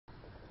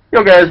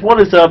Yo guys, what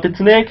is up?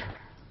 It's Nick,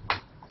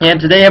 and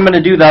today I'm going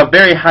to do the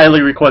very highly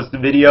requested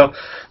video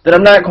that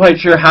I'm not quite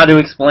sure how to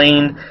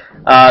explain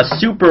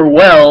super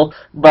well,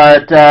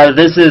 but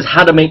this is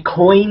how to make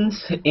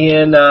coins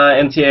in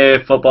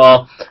NCAA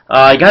football.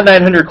 I got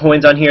 900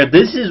 coins on here.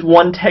 This is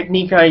one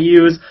technique I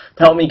use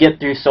to help me get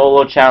through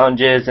solo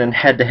challenges and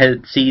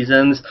head-to-head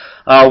seasons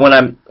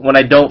when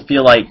I don't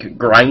feel like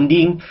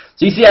grinding.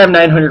 So you see I have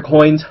 900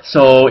 coins,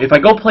 so if I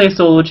go play a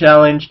solo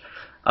challenge,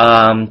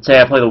 say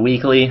I play the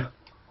weekly,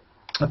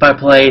 if I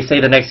play, say,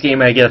 the next game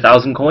and I get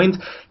 1,000 coins,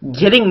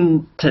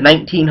 getting to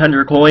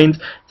 1,900 coins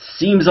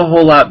seems a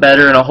whole lot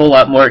better and a whole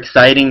lot more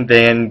exciting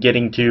than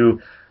getting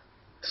to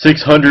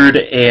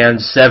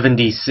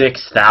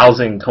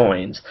 676,000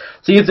 coins.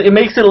 See, it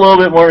makes it a little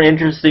bit more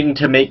interesting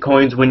to make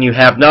coins when you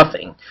have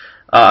nothing.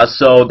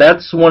 So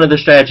that's one of the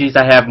strategies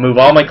I have: move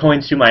all my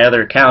coins to my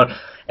other account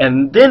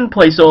and then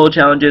play solo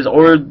challenges,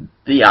 or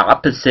the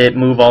opposite,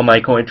 move all my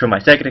coins from my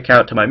second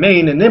account to my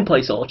main and then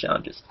play solo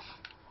challenges.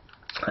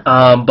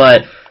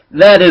 But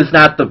that is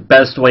not the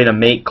best way to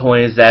make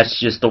coins. That's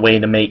just the way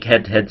to make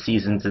head-to-head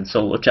seasons and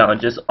solo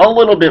challenges a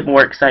little bit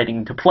more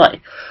exciting to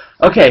play.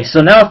 Okay, so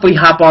now if we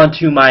hop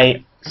onto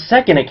my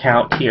second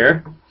account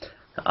here,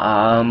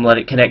 let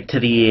it connect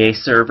to the EA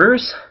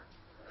servers.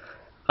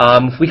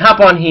 If we hop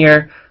on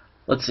here,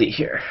 let's see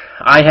here.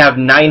 I have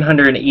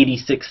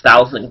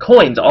 986,000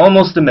 coins,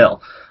 almost a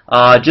mil.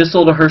 Just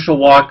sold to Herschel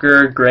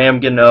Walker, Graham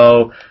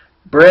Gano,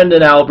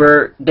 Brendan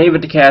Albert,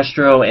 David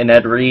DeCastro, and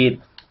Ed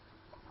Reed.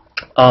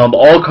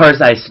 All cards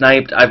I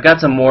sniped. I've got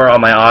some more on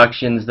my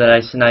auctions that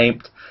I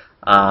sniped.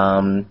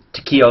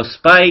 Takeo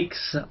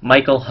Spikes,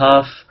 Michael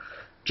Huff,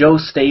 Joe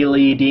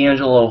Staley,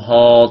 D'Angelo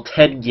Hall,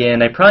 Ted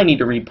Ginn. I probably need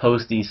to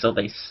repost these so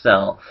they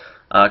sell,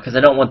 because I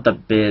don't want the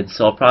bids,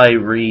 so I'll probably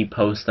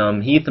repost them.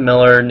 Heath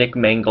Miller, Nick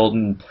Mangold,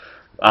 and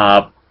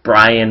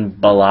Brian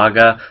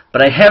Balaga.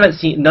 But I haven't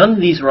seen,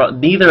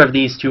 neither of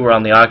these two were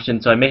on the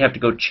auction, so I may have to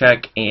go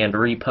check and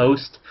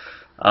repost.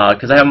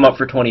 Because I have them up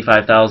for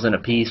 25,000 a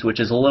piece,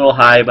 which is a little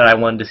high, but I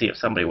wanted to see if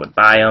somebody would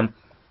buy them.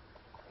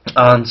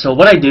 So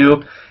what I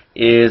do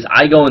is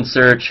I go and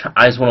search.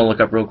 I just want to look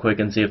up real quick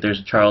and see if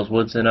there's a Charles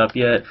Woodson up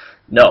yet.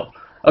 No.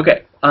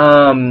 Okay.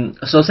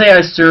 So say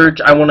I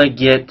search. I want to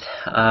get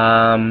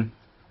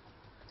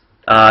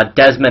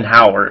Desmond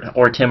Howard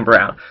or Tim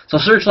Brown. So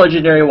search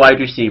legendary wide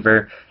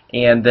receiver,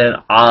 and then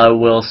I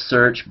will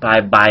search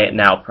by buy it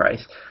now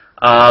price.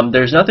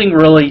 There's nothing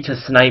really to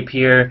snipe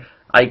here.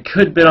 I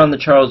could bid on the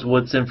Charles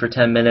Woodson for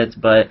 10 minutes,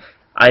 but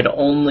I'd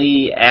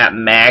only at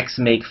max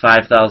make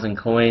 5,000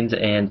 coins,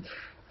 and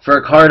for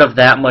a card of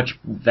that much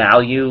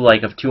value,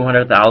 like of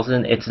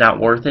 200,000, it's not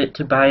worth it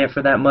to buy it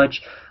for that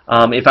much.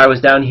 If I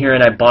was down here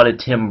and I bought a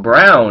Tim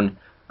Brown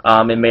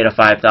and made a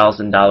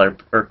 $5,000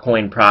 per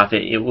coin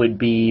profit, it would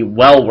be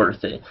well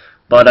worth it.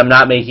 But I'm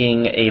not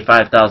making a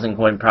 5,000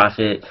 coin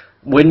profit.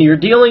 When you're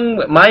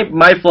dealing,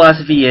 my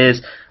philosophy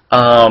is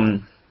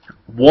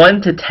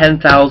 1 to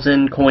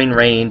 10,000 coin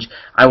range,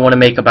 I want to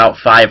make about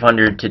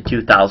 500 to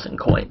 2,000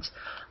 coins.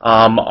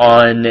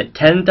 On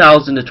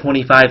 10,000 to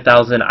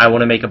 25,000, I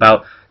want to make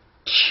about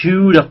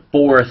 2 to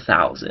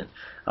 4,000.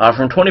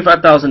 From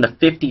 25,000 to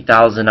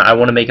 50,000, I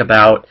want to make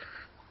about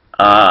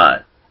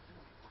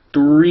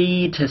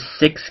 3 to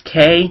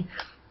 6K,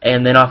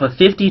 and then off of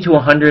 50 to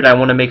 100, I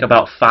want to make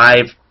about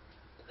 4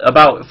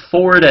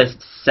 to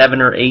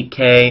 7 or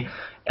 8K.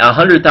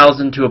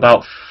 100,000 to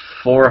about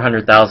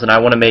 400,000, I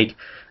want to make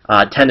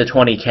 10 to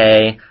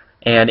 20K,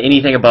 and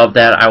anything above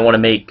that I want to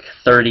make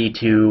 30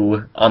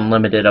 to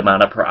unlimited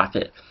amount of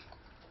profit.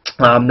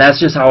 That's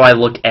just how I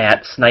look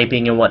at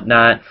sniping and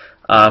whatnot.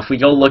 If we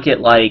go look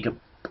at like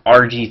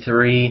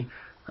RG3,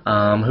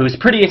 who's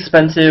pretty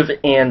expensive,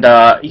 and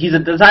he's a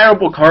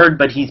desirable card,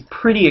 but he's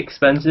pretty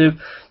expensive.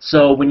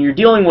 So when you're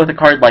dealing with a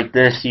card like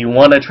this, you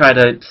want to try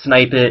to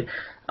snipe it.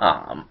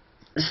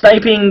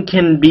 Sniping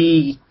can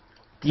be,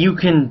 you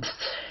can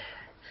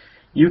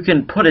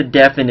put a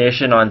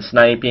definition on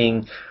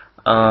sniping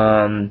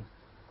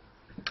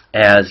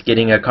as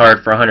getting a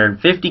card for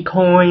 150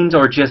 coins,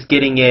 or just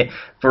getting it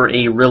for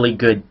a really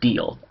good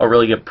deal, a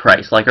really good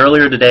price. Like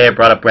earlier today, I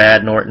brought up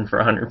Brad Norton for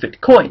 150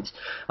 coins.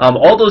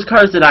 All those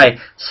cards that I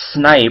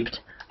sniped,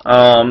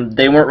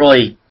 they weren't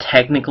really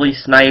technically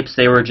snipes,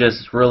 they were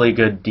just really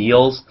good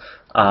deals.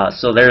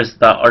 So there's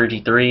the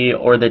RG3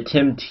 or the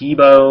Tim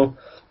Tebow,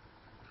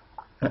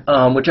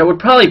 which I would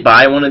probably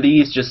buy one of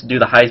these just to do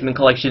the Heisman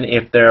collection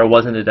if there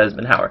wasn't a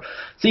Desmond Howard.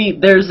 See,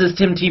 there's this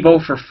Tim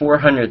Tebow for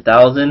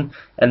 400,000,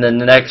 and then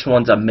the next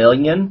one's $1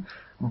 million.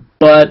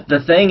 But the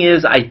thing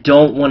is, I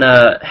don't want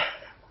to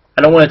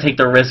take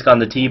the risk on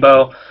the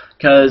Tebow,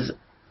 because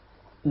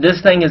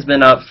this thing has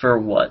been up for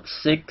what,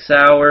 6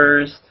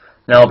 hours?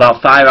 No,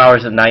 about 5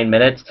 hours and 9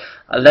 minutes.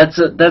 That's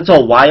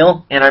a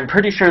while, and I'm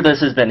pretty sure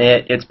this has been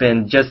it. It's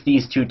been just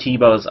these two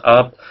Tebows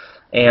up,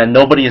 and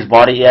nobody has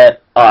bought it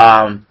yet.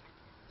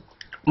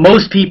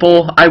 Most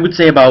people, I would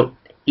say about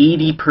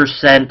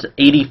 80%,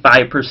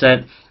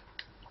 85%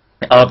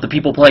 of the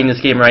people playing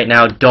this game right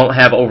now don't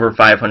have over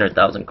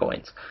 500,000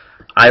 coins.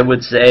 I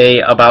would say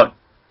about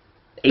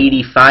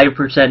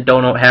 85%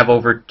 don't have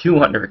over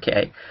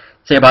 200K.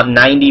 Say about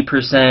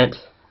 90%.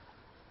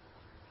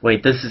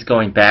 Wait, this is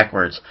going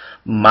backwards.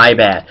 My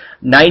bad.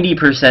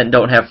 90%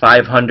 don't have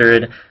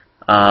 500.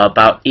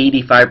 About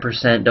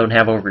 85% don't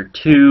have over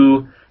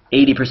 2.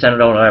 80%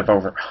 don't have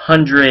over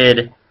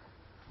 100.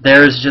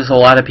 There's just a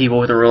lot of people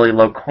with really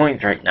low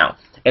coins right now.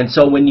 And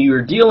so when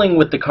you're dealing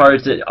with the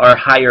cards that are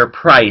higher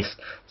priced,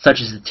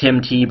 such as the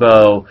Tim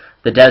Tebow,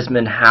 the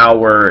Desmond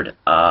Howard,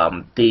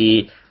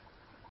 the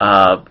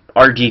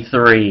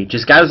RG3,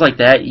 just guys like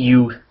that,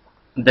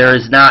 there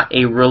is not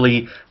a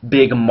really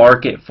big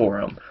market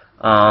for them.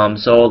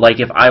 So like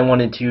if I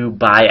wanted to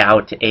buy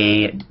out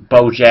a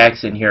Bo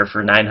Jackson here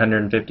for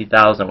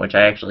 $950,000, which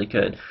I actually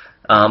could,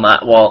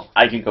 well,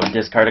 I could go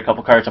discard a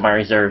couple cards of my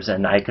reserves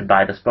and I could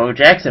buy this Bo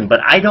Jackson, but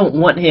I don't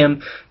want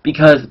him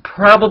because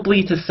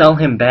probably to sell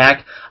him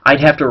back,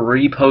 I'd have to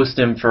repost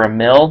him for $1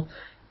 million.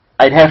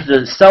 I'd have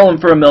to sell him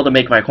for $1 million to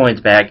make my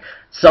coins back.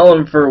 Sell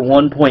him for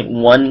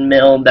 1.1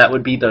 mil. That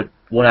would be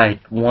what I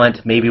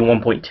want, maybe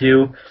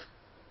 1.2.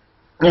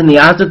 And the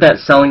odds of that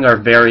selling are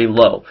very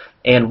low.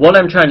 And what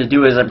I'm trying to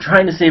do is I'm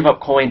trying to save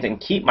up coins and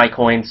keep my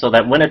coins so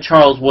that when a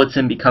Charles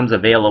Woodson becomes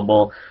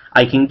available,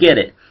 I can get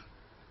it.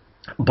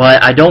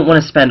 But I don't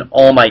want to spend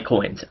all my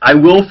coins. I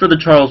will for the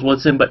Charles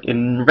Woodson, but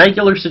in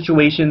regular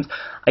situations,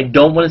 I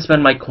don't want to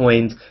spend my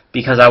coins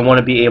because I want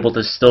to be able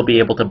to still be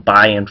able to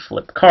buy and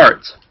flip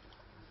cards.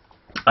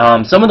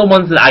 Some of the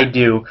ones that I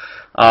do,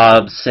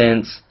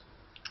 since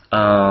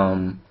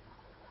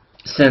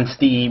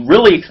the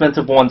really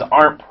expensive ones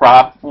aren't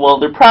well,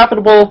 they're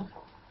profitable,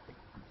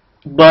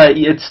 but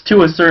it's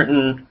to a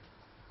certain,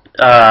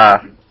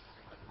 what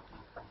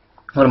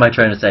am I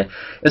trying to say?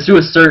 It's to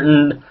a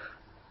certain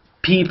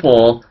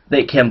people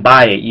that can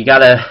buy it. You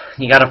gotta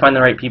find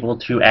the right people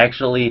to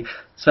actually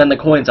spend the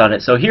coins on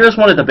it. So here's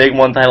one of the big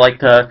ones I like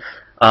to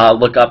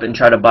look up and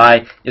try to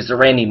buy is the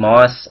Randy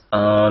Moss.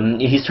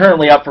 He's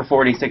currently up for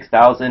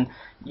 46,000.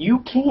 You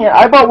can't.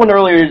 I bought one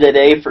earlier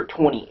today for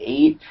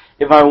 28.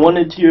 If I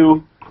wanted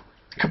to,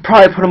 could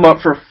probably put him up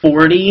for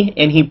 40,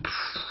 and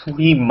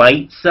he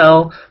might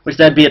sell, which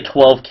that'd be a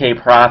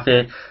 12K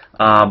profit.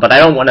 But I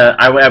don't want to.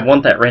 I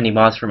want that Randy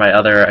Moss for my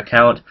other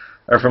account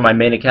or for my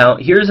main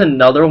account. Here's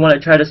another one I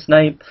try to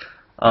snipe.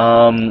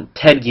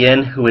 Ted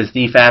Ginn, who is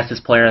the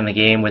fastest player in the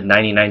game with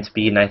 99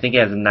 speed, and I think he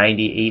has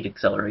 98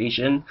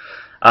 acceleration.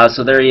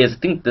 So there he is. I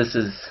think this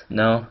is,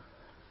 no.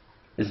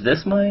 Is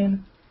this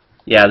mine?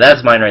 Yeah,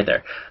 that's mine right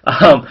there.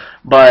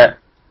 But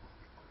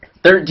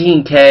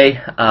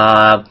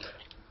 13K,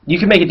 you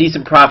can make a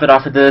decent profit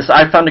off of this.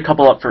 I found a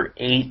couple up for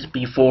 8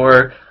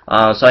 before,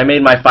 so I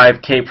made my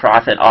 5K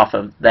profit off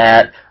of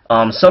that.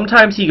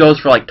 Sometimes he goes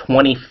for like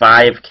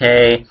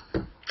 25K.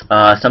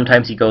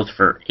 Sometimes he goes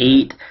for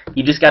 8.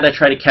 You just gotta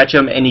try to catch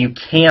him, and you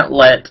can't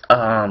let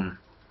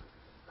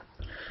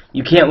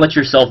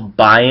yourself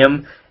buy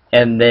him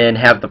and then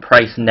have the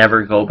price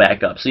never go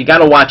back up. So you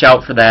gotta watch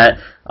out for that,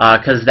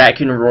 because that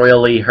can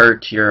royally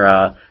hurt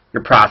your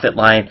profit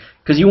line.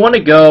 Because you want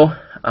to go,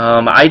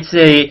 I'd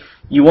say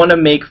you want to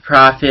make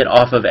profit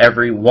off of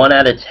every 1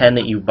 out of 10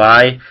 that you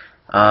buy.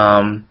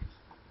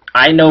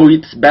 I know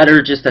it's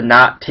better just to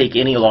not take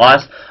any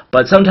loss,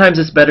 but sometimes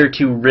it's better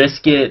to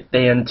risk it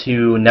than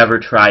to never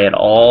try at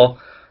all.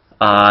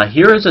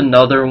 Here's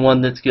another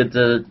one that's good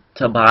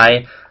to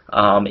buy,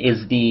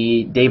 is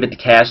the David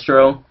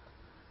Castro.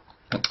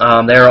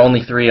 There are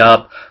only 3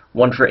 up,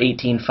 one for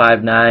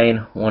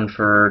 18.59, one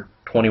for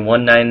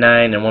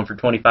 21.99, and one for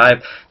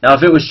 25. Now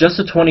if it was just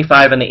a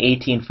 25 and the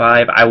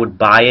 18.5, I would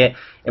buy it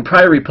and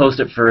probably repost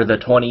it for the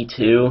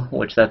 22,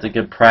 which that's a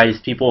good price.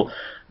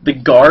 The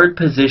guard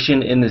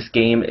position in this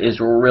game is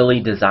really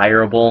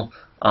desirable.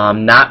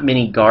 Not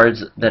many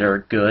guards that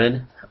are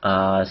good,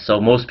 so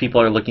most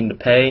people are looking to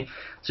pay.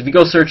 So if you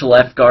go search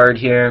left guard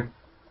here,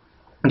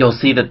 you'll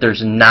see that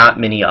there's not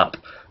many up.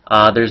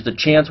 There's the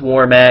Chance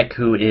Warmack,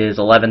 who is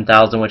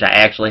 11,000, which I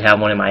actually have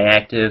one of my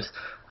actives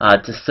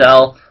to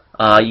sell.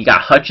 You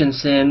got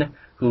Hutchinson,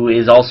 who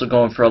is also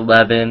going for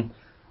 11.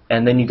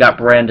 And then you got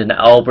Brandon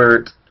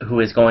Albert, who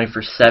is going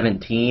for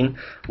 17.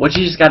 What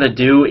you just got to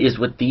do is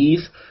with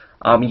these,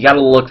 you got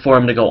to look for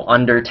them to go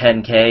under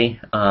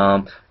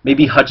 10K.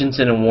 Maybe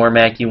Hutchinson and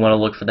Warmack, you want to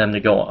look for them to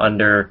go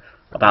under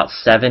about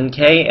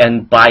 7K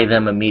and buy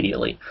them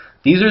immediately.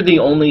 These are the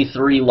only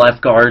 3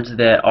 left guards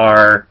that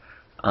are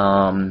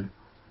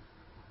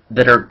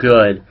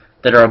good,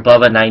 that are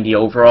above a 90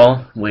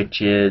 overall,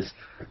 which is,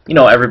 you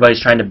know,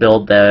 everybody's trying to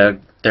build the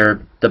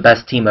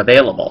best team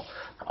available.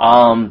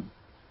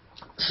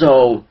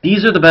 So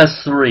these are the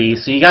best 3,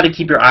 so you got to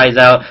keep your eyes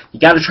out. You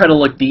got to try to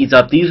look these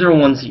up. These are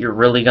ones that you're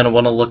really going to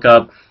want to look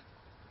up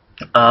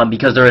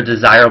because they're a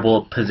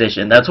desirable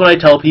position. That's what I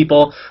tell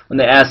people when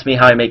they ask me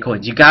how I make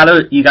coins. You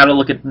gotta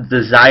look at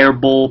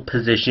desirable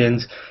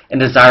positions and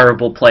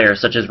desirable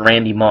players, such as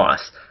Randy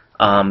Moss.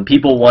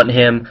 People want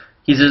him.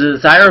 He's a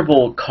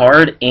desirable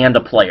card and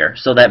a player,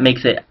 so that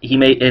makes it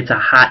it's a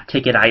hot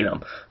ticket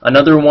item.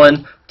 Another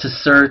one to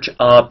search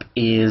up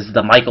is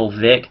the Michael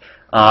Vick.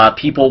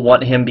 People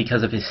want him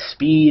because of his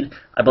speed.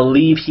 I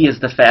believe he is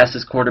the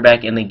fastest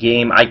quarterback in the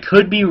game. I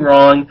could be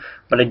wrong,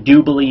 but I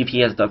do believe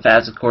he is the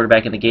fastest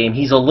quarterback in the game.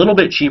 He's a little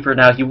bit cheaper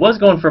now. He was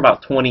going for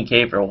about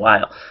 $20K for a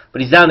while,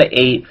 but he's down to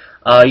 8.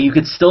 You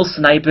could still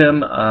snipe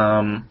him.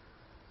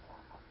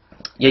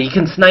 Yeah, you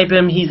can snipe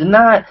him. He doesn't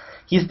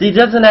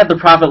have the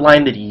profit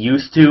line that he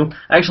used to.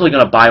 I'm actually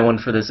going to buy one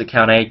for this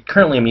account. I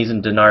currently am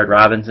using Denard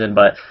Robinson,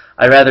 but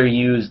I'd rather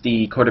use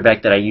the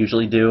quarterback that I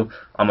usually do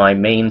on my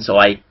main so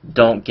I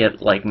don't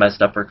get like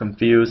messed up or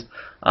confused,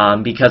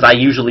 because I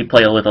usually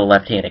play with a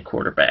left-handed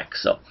quarterback,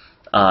 so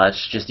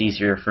it's just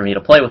easier for me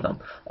to play with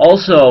them.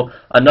 Also,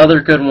 another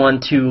good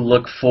one to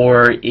look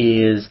for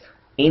is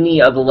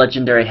any of the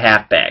legendary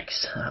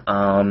halfbacks.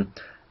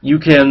 You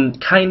can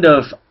kind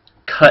of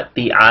cut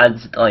the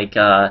odds, like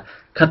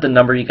cut the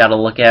number you got to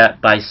look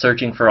at by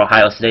searching for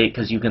Ohio State,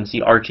 because you can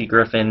see Archie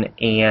Griffin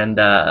and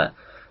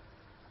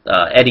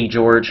Eddie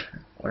George.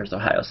 Where's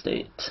Ohio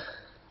State?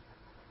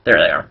 There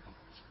they are.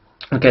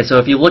 Okay, so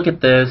if you look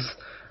at this,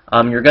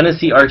 you're going to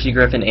see Archie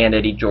Griffin and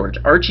Eddie George.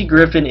 Archie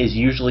Griffin is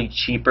usually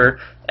cheaper.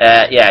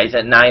 Yeah, he's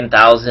at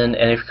 9,000,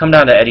 and if you come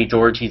down to Eddie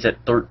George, he's at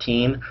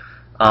 13.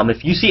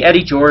 If you see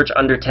Eddie George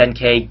under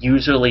 10K,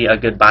 usually a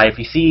good buy. If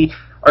you see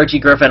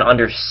Archie Griffin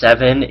under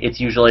 7, it's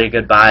usually a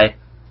good buy.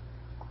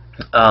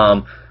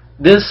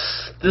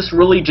 This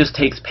really just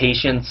takes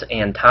patience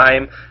and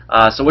time.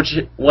 So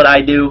what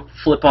I do,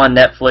 flip on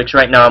Netflix.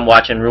 Right now I'm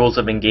watching Rules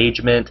of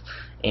Engagement,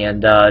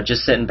 and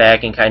just sitting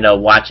back and kind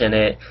of watching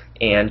it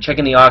and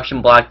checking the auction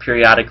block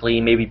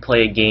periodically, maybe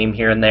play a game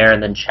here and there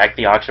and then check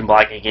the auction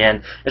block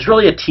again. It's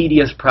really a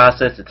tedious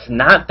process. It's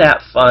not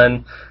that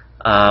fun,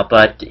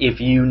 but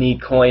if you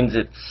need coins,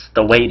 it's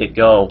the way to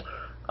go.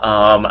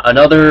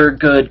 Another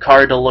good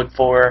card to look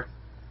for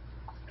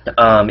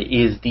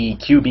is the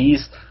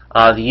QBs.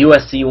 The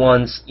USC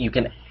ones, you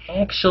can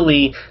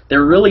actually,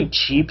 they're really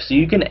cheap, so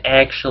you can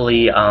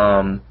actually,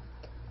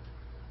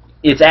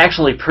 it's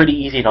actually pretty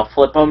easy to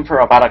flip them for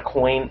about a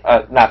coin,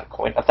 not a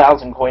coin,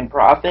 1,000 coin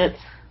profit,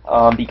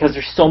 because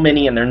there's so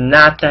many and they're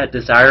not that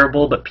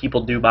desirable, but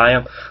people do buy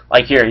them.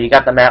 Like here, you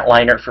got the Matt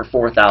Leinart for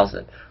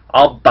 4,000.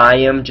 I'll buy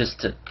him just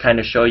to kind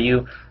of show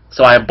you.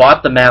 So I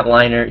bought the Matt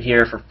Leinart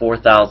here for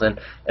 4,000,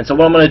 and so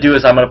what I'm going to do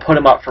is I'm going to put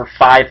him up for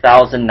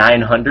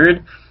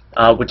 5,900.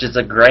 Which is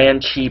a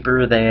grand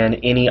cheaper than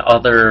any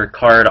other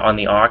card on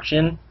the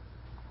auction.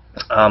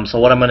 So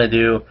what I'm going to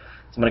do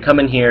is I'm going to come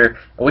in here,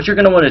 and what you're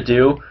going to want to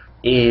do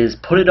is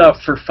put it up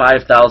for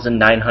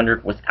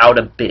 5,900 without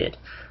a bid.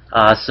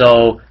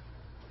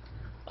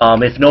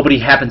 If nobody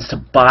happens to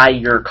buy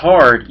your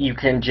card, you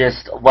can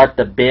just let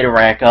the bid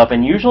rack up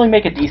and usually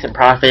make a decent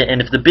profit.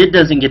 And if the bid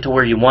doesn't get to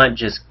where you want,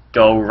 just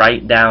go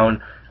right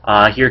down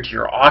here to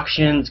your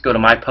auctions, go to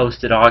my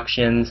posted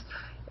auctions,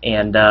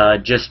 and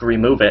just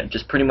remove it.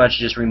 Just pretty much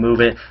just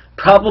remove it.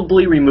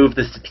 Probably remove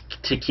the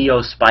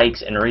Takeo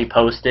spikes and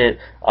repost it,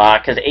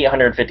 because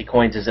 850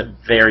 coins isn't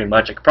very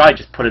much. I could probably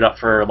just put it up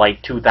for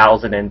like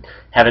 2,000 and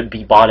have it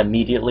be bought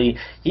immediately.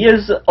 He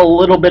is a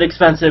little bit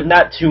expensive,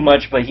 not too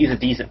much, but he's a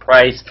decent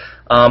price.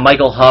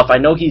 Michael Huff, I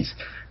know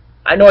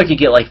I could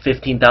get like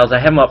 15,000. I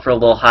have him up for a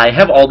little high. I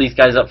have all these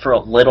guys up for a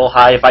little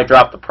high. If I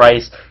drop the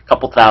price a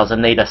couple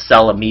thousand, they'd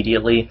sell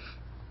immediately.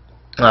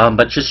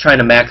 But just trying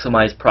to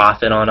maximize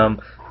profit on them.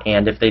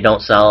 And if they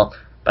don't sell,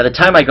 by the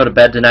time I go to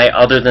bed tonight,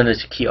 other than the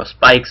Takeo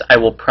spikes, I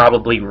will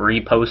probably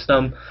repost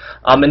them.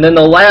 And then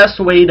the last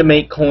way to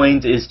make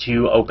coins is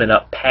to open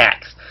up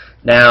packs.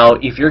 Now,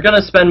 if you're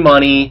going to spend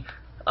money,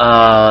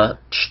 the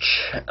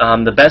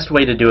best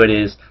way to do it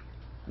is,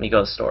 let me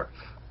go to the store.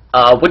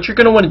 What you're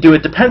going to want to do,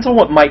 it depends on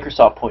what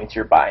Microsoft points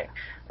you're buying.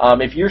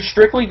 If you're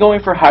strictly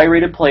going for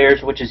high-rated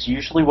players, which is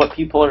usually what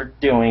people are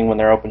doing when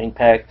they're opening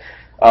packs,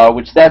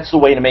 which that's the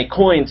way to make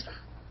coins.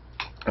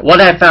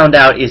 What I found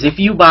out is if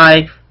you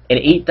buy an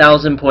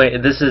 8,000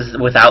 point, this is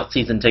without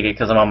season ticket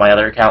because I'm on my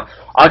other account.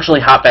 I'll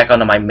actually hop back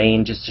onto my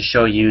main just to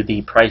show you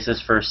the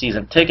prices for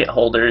season ticket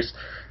holders.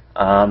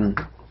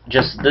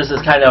 This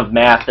is kind of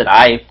math that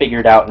I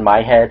figured out in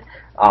my head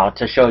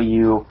to show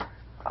you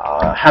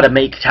how to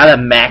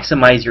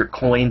maximize your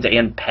coins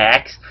and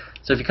packs.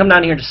 So if you come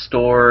down here to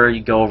store,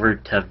 you go over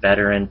to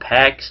veteran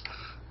packs.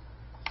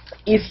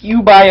 If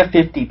you buy a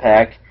 50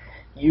 pack,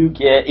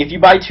 if you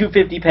buy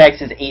 250 packs,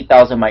 it's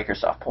 8,000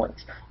 Microsoft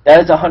points.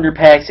 That is 100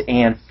 packs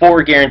and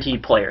 4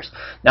 guaranteed players.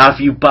 Now, if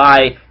you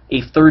buy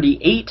a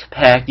 38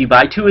 pack, you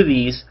buy 2 of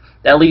these,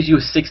 that leaves you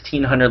with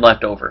 1,600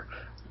 left over.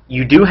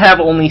 You do have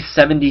only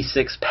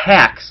 76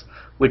 packs,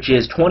 which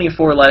is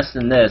 24 less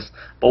than this.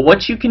 But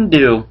what you can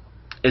do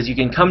is you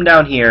can come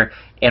down here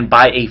and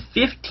buy a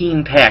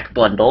 15 pack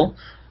bundle,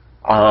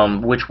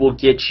 which will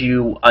get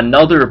you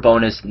another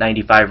bonus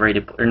 95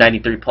 rated or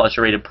 93 plus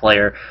rated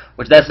player,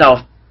 which that's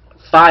now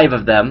 5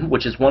 of them,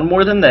 which is 1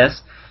 more than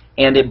this,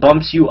 and it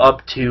bumps you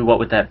up to, what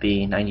would that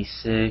be,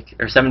 96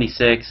 or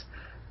 76,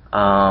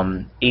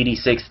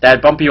 86.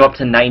 That bump you up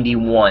to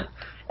 91.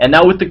 And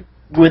now with the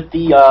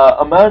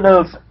amount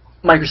of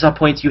Microsoft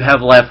points you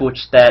have left,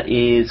 which that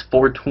is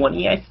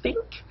 420, I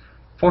think,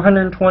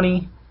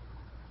 420.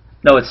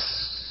 No,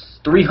 it's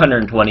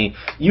 320,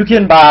 you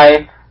can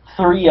buy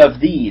 3 of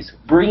these,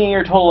 bringing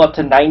your total up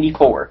to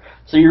 94.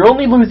 So you're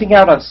only losing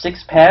out on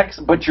 6 packs,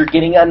 but you're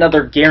getting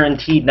another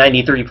guaranteed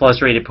 93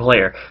 plus rated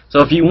player.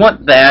 So if you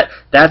want that,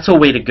 that's a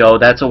way to go.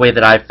 That's a way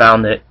that I've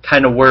found that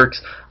kind of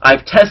works.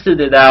 I've tested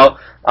it out.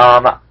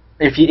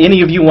 If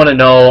any of you want to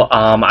know,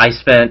 I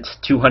spent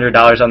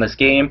 $200 on this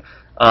game.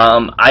 I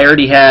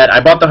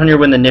bought the 100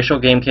 when the initial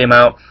game came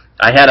out.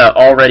 I had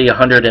already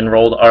 100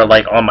 enrolled or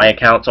like on my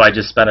account, so I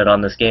just spent it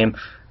on this game.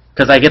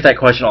 Because I get that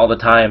question all the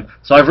time.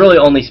 So I've really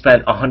only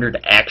spent 100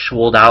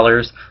 actual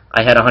dollars.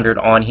 I had 100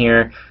 on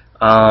here.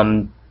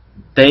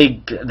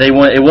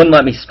 It wouldn't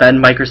let me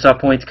spend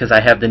Microsoft points because I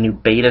have the new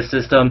beta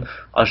system.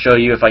 I'll show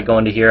you if I go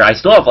into here. I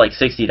still have like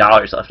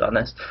 $60 left on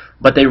this,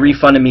 but they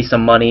refunded me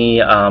some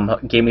money,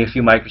 gave me a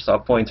few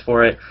Microsoft points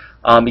for it.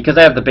 Because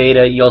I have the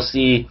beta, you'll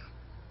see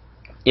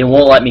it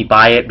won't let me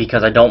buy it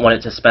because I don't want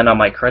it to spend on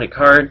my credit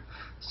card.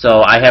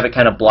 So I have it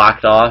kind of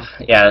blocked off.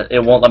 Yeah,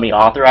 it won't let me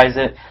authorize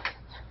it.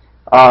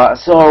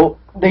 So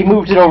they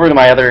moved it over to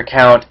my other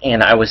account,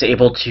 and I was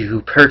able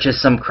to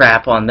purchase some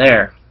crap on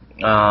there.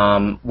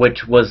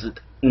 Which was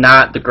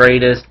not the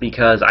greatest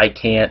because I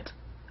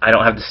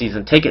don't have the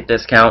season ticket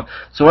discount,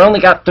 so I only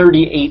got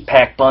 38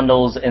 pack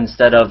bundles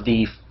instead of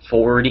the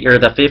 40 or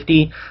the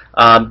 50.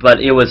 But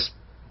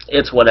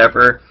it's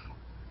whatever.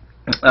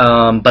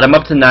 But I'm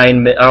up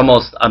to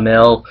almost a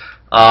mil.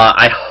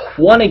 I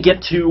want to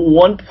get to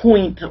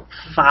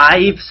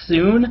 1.5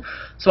 soon,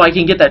 so I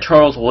can get that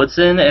Charles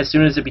Woodson as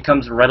soon as it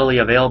becomes readily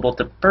available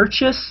to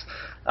purchase.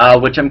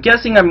 Which I'm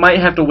guessing I might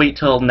have to wait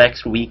till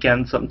next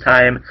weekend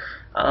sometime,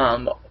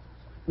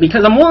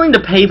 because I'm willing to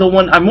pay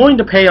I'm willing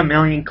to pay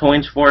 1,000,000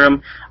 coins for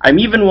him. I'm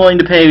even willing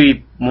to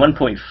pay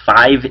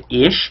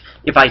 1.5-ish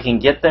if I can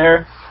get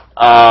there,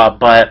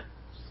 but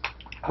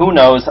who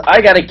knows? I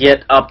gotta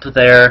get up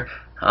there.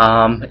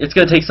 It's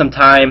gonna take some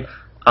time.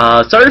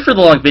 Sorry for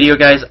the long video,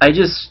 guys. I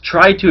just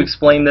tried to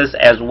explain this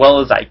as well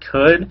as I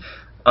could.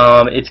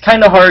 It's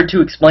kind of hard to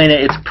explain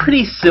it. It's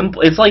pretty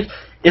simple.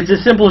 It's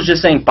as simple as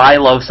just saying buy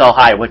low, sell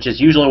high, which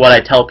is usually what I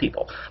tell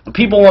people. But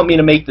people want me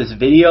to make this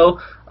video,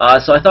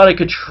 so I thought I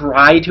could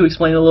try to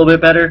explain it a little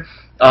bit better.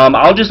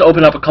 I'll just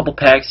open up a couple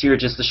packs here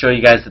just to show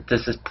you guys that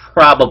this is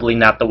probably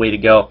not the way to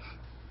go.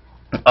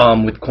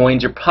 With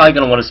coins, you're probably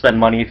going to want to spend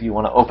money if you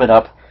want to open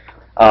up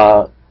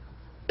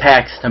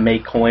packs to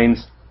make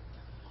coins.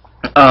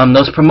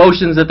 Those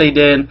promotions that they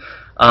did,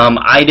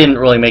 I didn't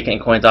really make any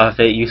coins off of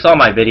it. You saw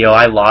my video,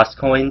 I lost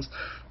coins,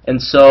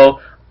 and so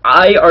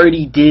I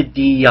already did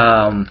the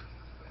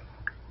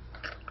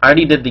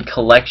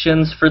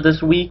collections for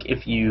this week.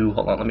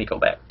 Hold on, let me go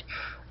back.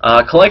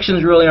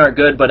 Collections really aren't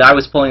good, but I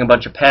was pulling a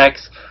bunch of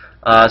packs.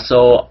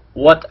 So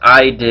what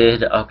I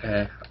did,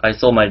 okay, I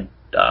sold my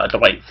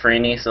Dwight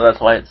Freeney, so that's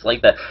why it's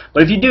like that.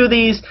 But if you do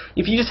these,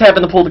 if you just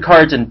happen to pull the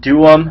cards and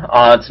do them,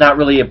 it's not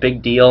really a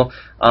big deal,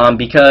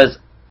 because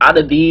out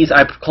of these,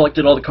 I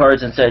collected all the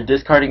cards instead of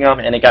discarding them,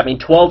 and it got me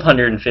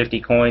 1,250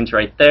 coins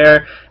right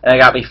there, and it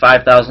got me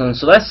 5,000,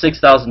 so that's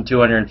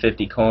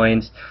 6,250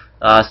 coins.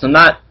 So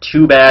not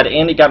too bad,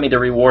 and it got me the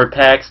reward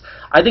packs.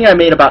 I think I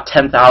made about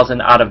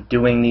 10,000 out of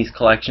doing these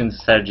collections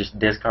instead of just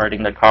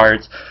discarding the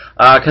cards.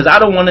 Because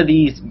out of one of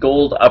these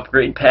gold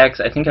upgrade packs,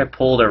 I think I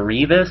pulled a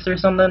Revis or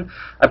something.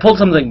 I pulled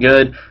something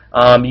good.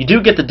 You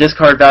do get the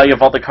discard value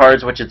of all the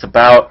cards, which it's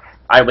about,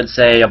 I would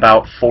say,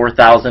 about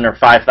 4,000 or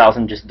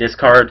 5,000 just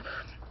discard.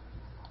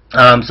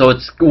 So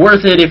it's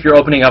worth it if you're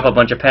opening up a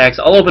bunch of packs.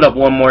 I'll open up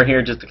one more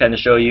here just to kind of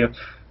show you.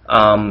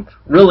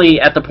 Really,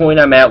 at the point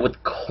I'm at with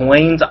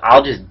coins,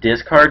 I'll just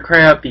discard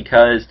crap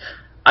because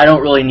I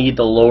don't really need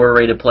the lower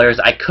rated players.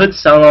 I could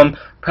sell them,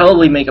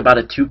 probably make about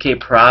a 2K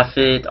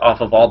profit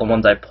off of all the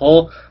ones I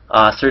pull.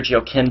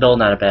 Sergio Kindle,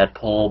 not a bad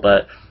pull,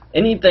 but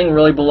anything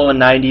really below a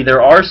 90.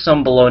 There are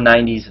some below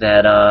 90s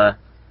that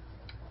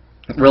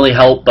really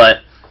help,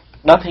 but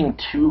nothing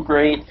too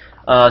great.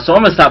 So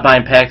I'm going to stop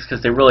buying packs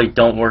because they really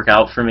don't work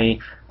out for me.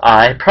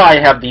 I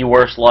probably have the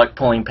worst luck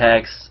pulling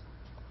packs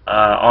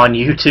on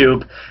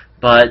YouTube,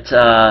 but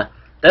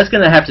that's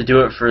going to have to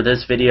do it for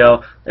this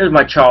video. There's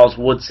my Charles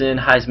Woodson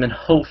Heisman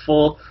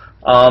hopeful.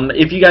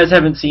 If you guys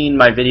haven't seen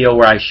my video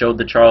where I showed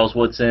the Charles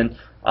Woodson,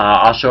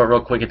 I'll show it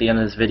real quick at the end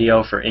of this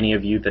video for any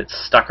of you that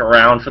stuck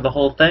around for the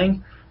whole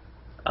thing.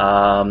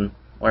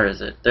 Where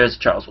is it? There's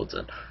Charles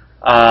Woodson.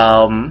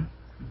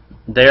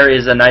 There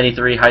is a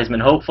 93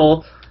 Heisman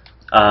hopeful.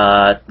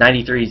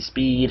 93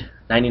 speed,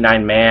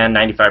 99 man,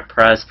 95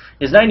 press.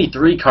 His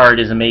 93 card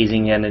is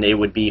amazing and it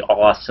would be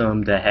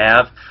awesome to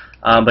have.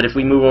 But if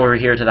we move over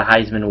here to the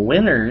Heisman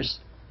winners,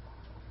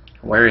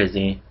 where is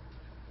he?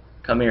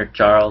 Come here,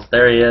 Charles.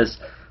 There he is.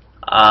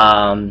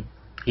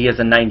 He has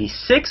a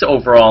 96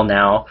 overall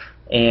now,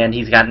 and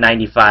he's got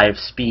 95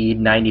 speed,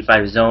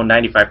 95 zone,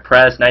 95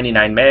 press,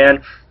 99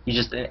 man. He's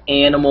just an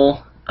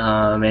animal.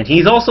 And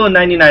he's also a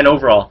 99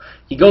 overall.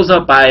 He goes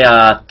up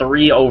by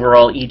 3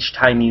 overall each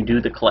time you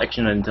do the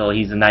collection until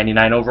he's a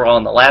 99 overall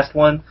in the last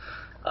one.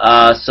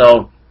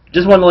 So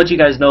just want to let you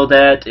guys know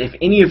that if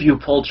any of you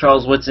pulled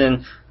Charles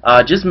Woodson,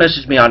 just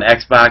message me on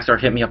Xbox or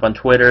hit me up on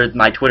Twitter.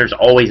 My Twitter's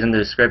always in the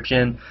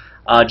description.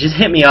 just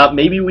hit me up.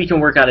 Maybe we can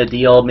work out a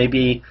deal.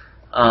 Maybe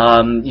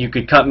you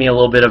could cut me a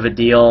little bit of a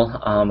deal.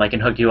 I can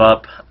hook you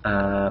up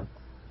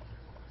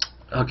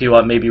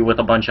maybe with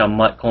a bunch of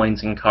MUT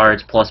coins and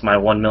cards plus my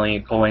 1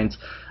 million coins.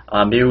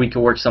 Maybe we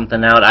could work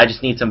something out. I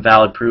just need some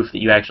valid proof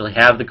that you actually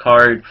have the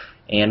card,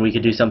 and we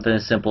could do something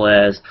as simple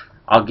as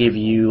I'll give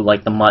you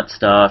like the MUT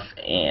stuff,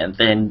 and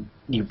then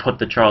you put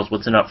the Charles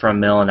Woodson up for $1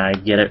 million and I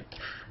get it.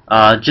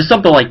 Just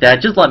something like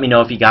that. Just let me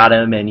know if you got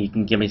him, and you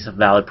can give me some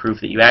valid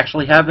proof that you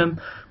actually have him.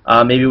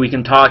 Maybe we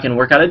can talk and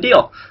work out a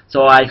deal.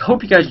 So I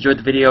hope you guys enjoyed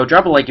the video.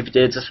 Drop a like if you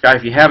did. Subscribe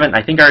if you haven't.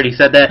 I think I already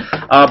said that.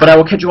 But I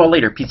will catch you all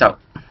later. Peace out.